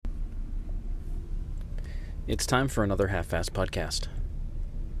It's time for another Half-Fast podcast.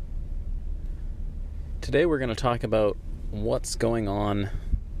 Today we're going to talk about what's going on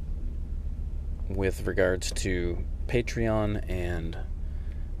with regards to Patreon and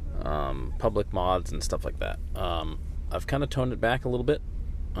public mods and stuff like that. I've kind of toned it back a little bit.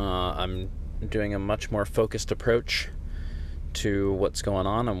 I'm doing a much more focused approach to what's going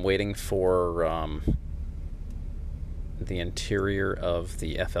on. I'm waiting for the interior of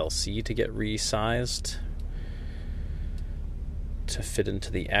the FLC to get resized to fit into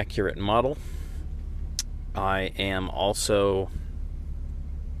the accurate model. I am also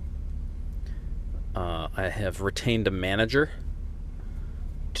I have retained a manager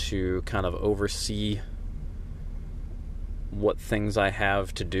to kind of oversee what things I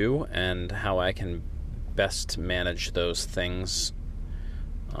have to do and how I can best manage those things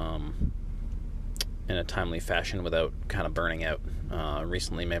in a timely fashion without kind of burning out.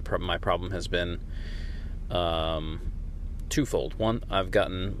 Recently my problem has been twofold. One, I've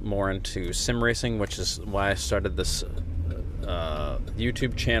gotten more into sim racing, which is why I started this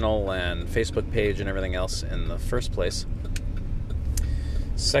YouTube channel and Facebook page and everything else in the first place.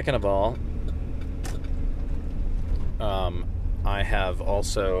 Second of all, I have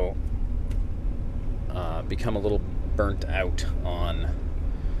also become a little burnt out on,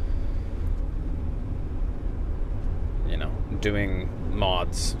 doing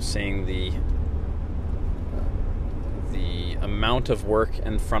mods, seeing the amount of work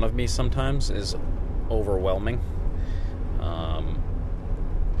in front of me sometimes is overwhelming.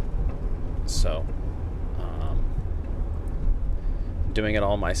 Doing it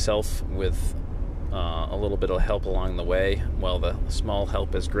all myself with a little bit of help along the way, well, the small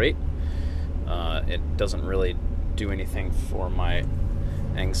help is great. It doesn't really do anything for my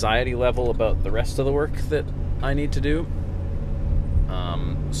anxiety level about the rest of the work that I need to do.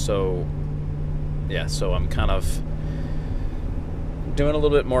 So I'm kind of doing a little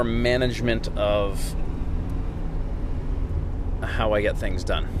bit more management of how I get things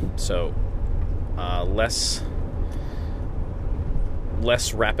done. So less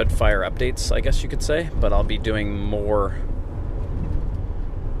rapid fire updates, I guess you could say, but I'll be doing more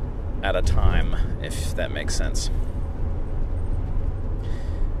at a time, if that makes sense.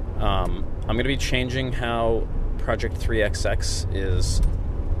 I'm going to be changing how Project 3XX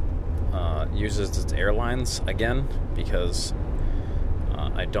uses its airlines again, because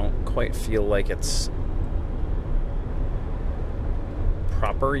I don't quite feel like it's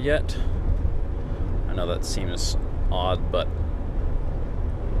proper yet. I know that seems odd, but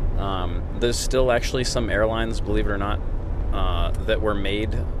there's still actually some airlines, believe it or not, that were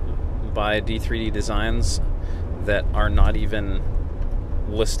made by D3D Designs that are not even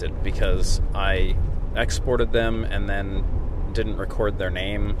listed, because I exported them and then didn't record their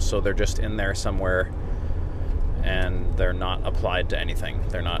name, so they're just in there somewhere and they're not applied to anything.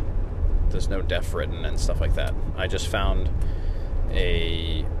 There's no def written and stuff like that. I just found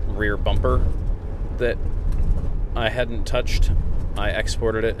a rear bumper that I hadn't touched. I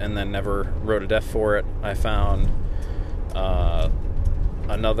exported it and then never wrote a def for it. I found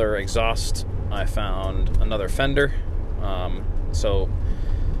another exhaust. I found another fender. So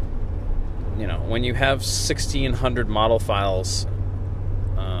when you have 1,600 model files,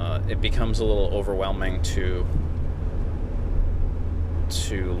 it becomes a little overwhelming to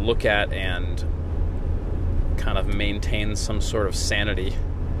look at and kind of maintain some sort of sanity,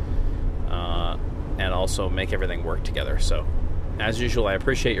 and also make everything work together. So, as usual, I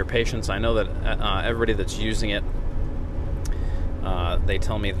appreciate your patience. I know that everybody that's using it, they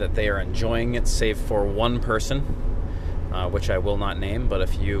tell me that they are enjoying it, save for one person, which I will not name, but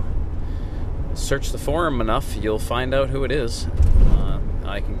if you search the forum enough, you'll find out who it is.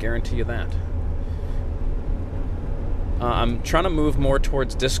 I can guarantee you that. I'm trying to move more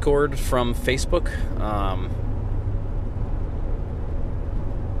towards Discord from Facebook.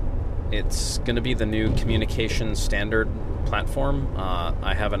 It's going to be the new communication standard platform.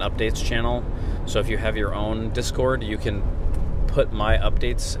 I have an updates channel, so if you have your own Discord, you can put my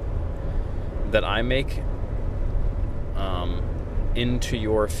updates that I make into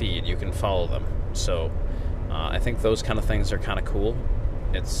your feed. You can follow them. So I think those kind of things are kind of cool.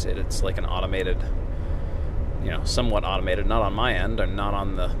 It's like an automated, somewhat automated, not on my end and not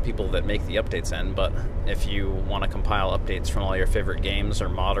on the people that make the updates end, but if you want to compile updates from all your favorite games or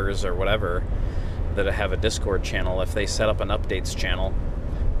modders or whatever that have a Discord channel, if they set up an updates channel,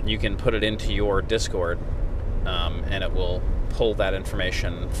 you can put it into your Discord, and it will pull that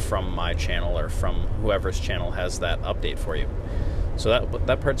information from my channel or from whoever's channel has that update for you. So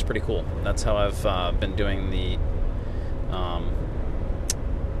that part's pretty cool. That's how I've been doing the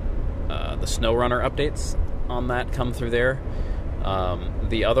SnowRunner updates. on that come through there.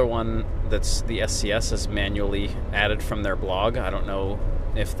 The other one that's the SCS is manually added from their blog. I don't know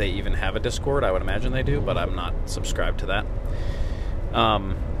if they even have a Discord. I would imagine they do, but I'm not subscribed to that.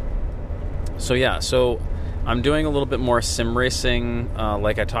 So I'm doing a little bit more sim racing,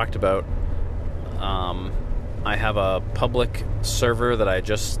 like I talked about. I have a public server that I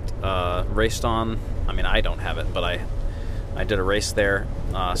just raced on. I mean, I don't have it, but I did a race there,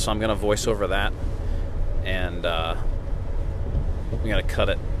 so I'm going to voice over that, and I'm going to cut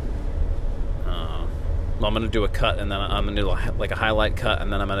it. Well, I'm going to do a cut, and then I'm going to do like a highlight cut,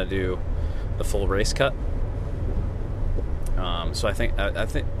 and then I'm going to do the full race cut. So I think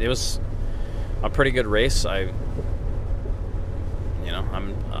it was a pretty good race. I'm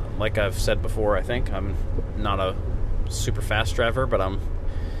like I've said before. I think I'm not a super fast driver, but I'm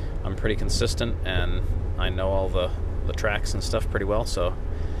pretty consistent, and I know all the tracks and stuff pretty well. So,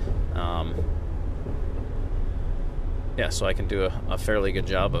 so I can do a fairly good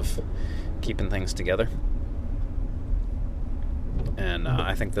job of keeping things together. And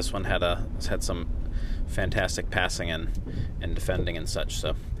I think this one had some fantastic passing and defending and such.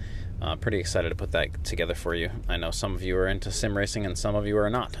 So, pretty excited to put that together for you. I know some of you are into sim racing and some of you are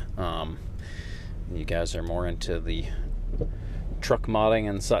not. You guys are more into the truck modding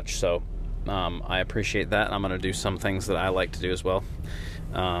and such. So, I appreciate that. I'm going to do some things that I like to do as well.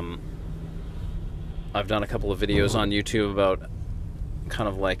 I've done a couple of videos on YouTube about kind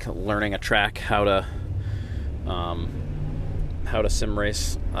of like learning a track, how to sim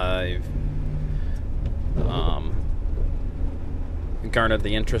race. I've garnered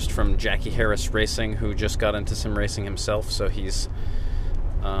the interest from Jackie Harris Racing, who just got into sim racing himself, so he's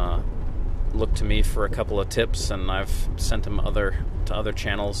looked to me for a couple of tips, and I've sent him to other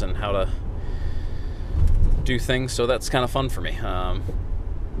channels and how to do things, so that's kind of fun for me. A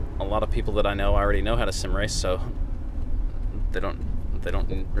lot of people that I know already know how to sim race, so they don't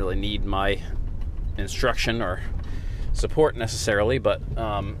really need my instruction or support necessarily, but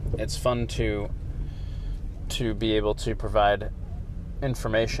it's fun to be able to provide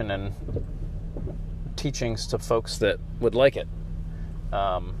information and teachings to folks that would like it.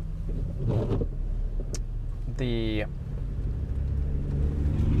 There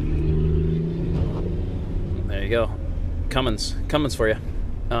you go, Cummins for you.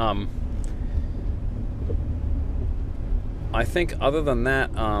 I think other than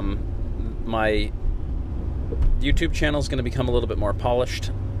that, my YouTube channel is going to become a little bit more polished.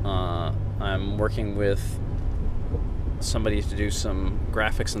 I'm working with somebody to do some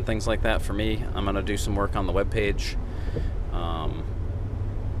graphics and things like that for me. I'm going to do some work on the webpage.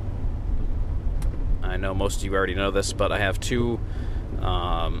 I know most of you already know this, but I have two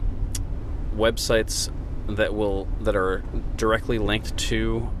websites that are directly linked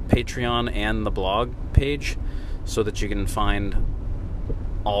to Patreon and the blog page, so that you can find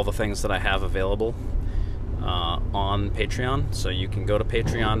all the things that I have available on Patreon. So you can go to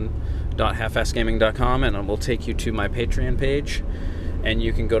patreon.halfassgaming.com and it will take you to my Patreon page, and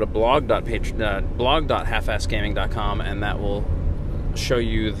you can go to blog.halfassgaming.com and that will show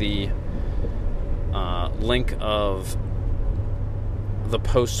you the link of the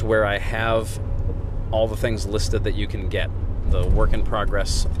posts where I have all the things listed that you can get, the work in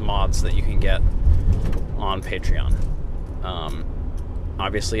progress mods that you can get on Patreon.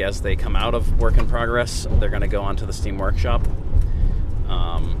 Obviously, as they come out of work in progress, they're going to go onto the Steam Workshop.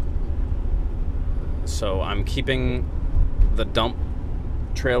 So I'm keeping the dump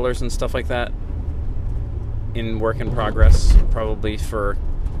trailers and stuff like that in work in progress, probably for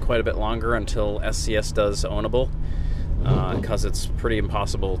quite a bit longer, until SCS does ownable, because it's pretty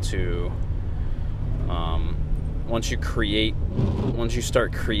impossible to once you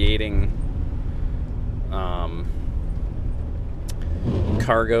start creating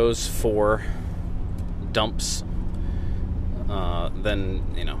cargoes for dumps, then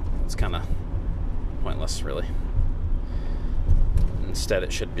it's kind of pointless, really. Instead,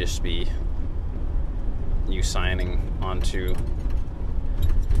 it should just be you signing onto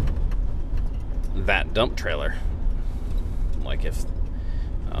that dump trailer, like the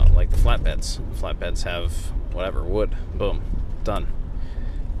flatbeds have whatever, wood, boom, done.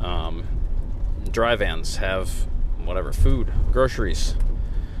 Dry vans have whatever, food, groceries,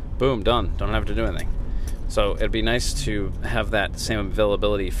 boom, done, don't have to do anything. So it'd be nice to have that same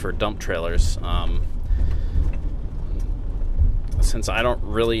availability for dump trailers. Since I don't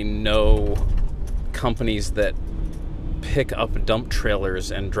really know companies that pick up dump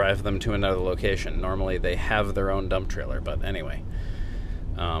trailers and drive them to another location. Normally they have their own dump trailer, but anyway,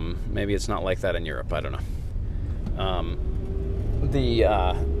 maybe it's not like that in Europe, I don't know.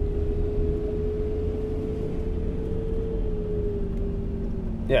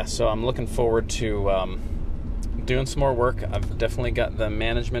 yeah, so I'm looking forward to doing some more work. I've definitely got the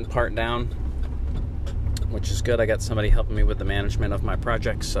management part down, which is good. I got somebody helping me with the management of my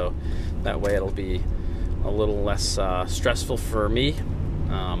project, so that way it'll be a little less stressful for me.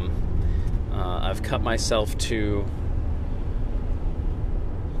 I've cut myself to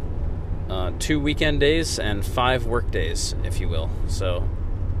 2 weekend days and 5 work days, if you will. So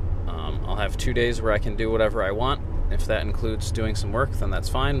I'll have 2 days where I can do whatever I want. If that includes doing some work, then that's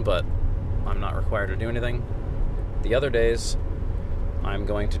fine, but I'm not required to do anything. The other days, I'm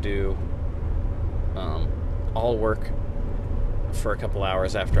going to do all work for a couple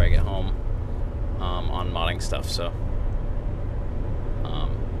hours after I get home on modding stuff. So,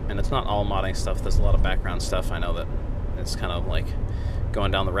 and it's not all modding stuff. There's a lot of background stuff. I know that it's kind of like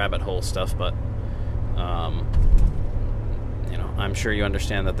going down the rabbit hole stuff, but I'm sure you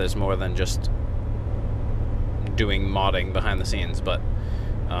understand that there's more than just doing modding behind the scenes, but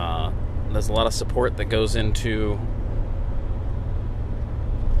there's a lot of support that goes into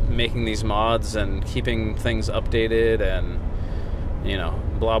making these mods and keeping things updated and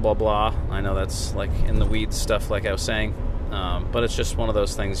blah blah blah. I know that's like in the weeds stuff, like I was saying, but it's just one of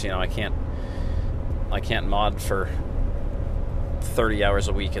those things. I can't mod for 30 hours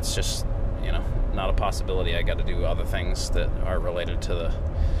a week. It's just not a possibility. I got to do other things that are related to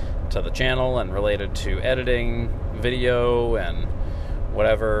the channel and related to editing video and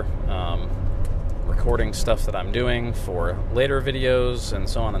whatever, recording stuff that I'm doing for later videos, and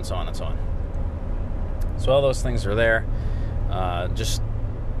so on and so on and so on. So all those things are there. Just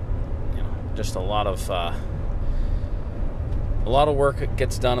a lot of work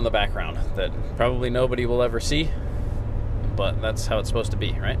gets done in the background that probably nobody will ever see, but that's how it's supposed to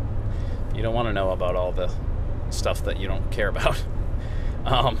be, right? You don't want to know about all the stuff that you don't care about.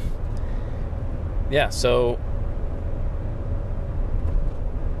 Yeah, so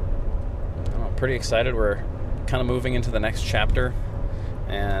I'm pretty excited. We're kind of moving into the next chapter,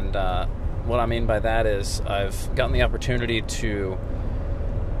 and what I mean by that is I've gotten the opportunity to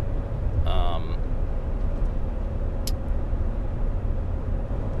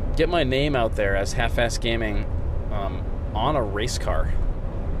get my name out there as Half-Ass Gaming on a race car.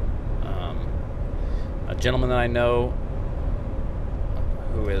 A gentleman that I know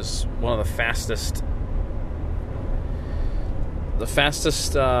who is one of the fastest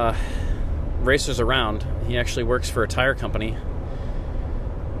racers around. He actually works for a tire company.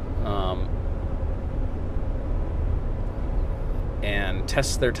 And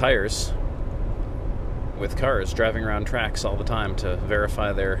tests their tires with cars, driving around tracks all the time to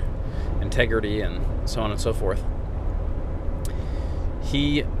verify their integrity and so on and so forth.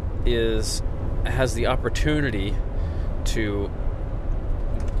 He has the opportunity to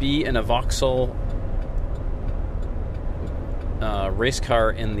be in a Vauxhall race car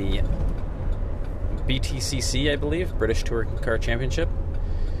in the BTCC, I believe, British Touring Car Championship.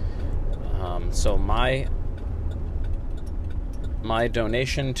 So my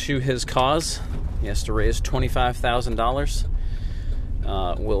donation to his cause, he has to raise $25,000,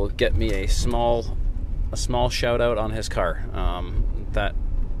 will get me a small shout out on his car. That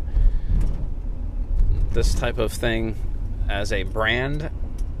this type of thing as a brand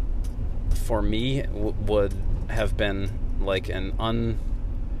for me would have been like an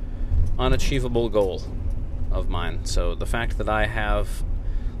unachievable goal of mine. So the fact that I have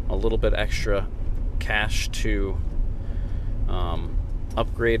a little bit extra cash to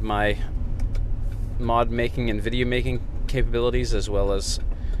upgrade my mod making and video making capabilities, as well as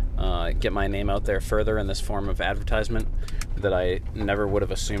get my name out there further in this form of advertisement that I never would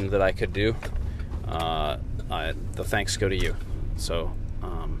have assumed that I could do, the thanks go to you. So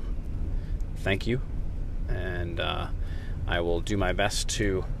thank you, and I will do my best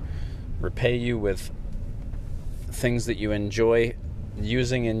to repay you with things that you enjoy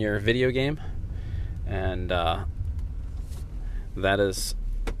using in your video game, and that is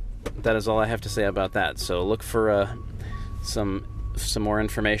all I have to say about that. So look for some more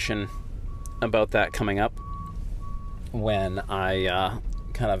information about that coming up when I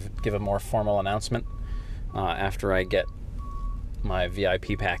kind of give a more formal announcement after I get my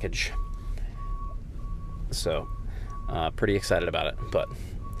VIP package. So pretty excited about it. But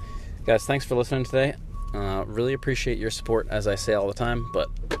guys, thanks for listening today. Really appreciate your support, as I say all the time, but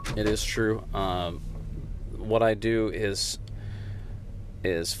it is true. What I do is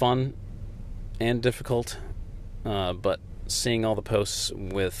fun and difficult, but seeing all the posts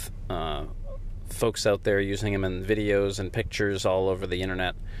with folks out there using them in videos and pictures all over the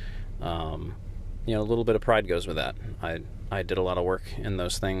internet, a little bit of pride goes with that. I did a lot of work in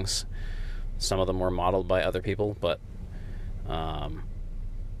those things. Some of them were modeled by other people, but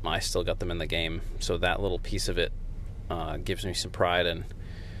I still got them in the game. So that little piece of it gives me some pride, and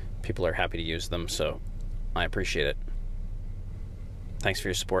people are happy to use them, so I appreciate it. Thanks for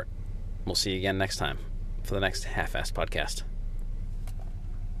your support. We'll see you again next time for the next Half-Assed Podcast.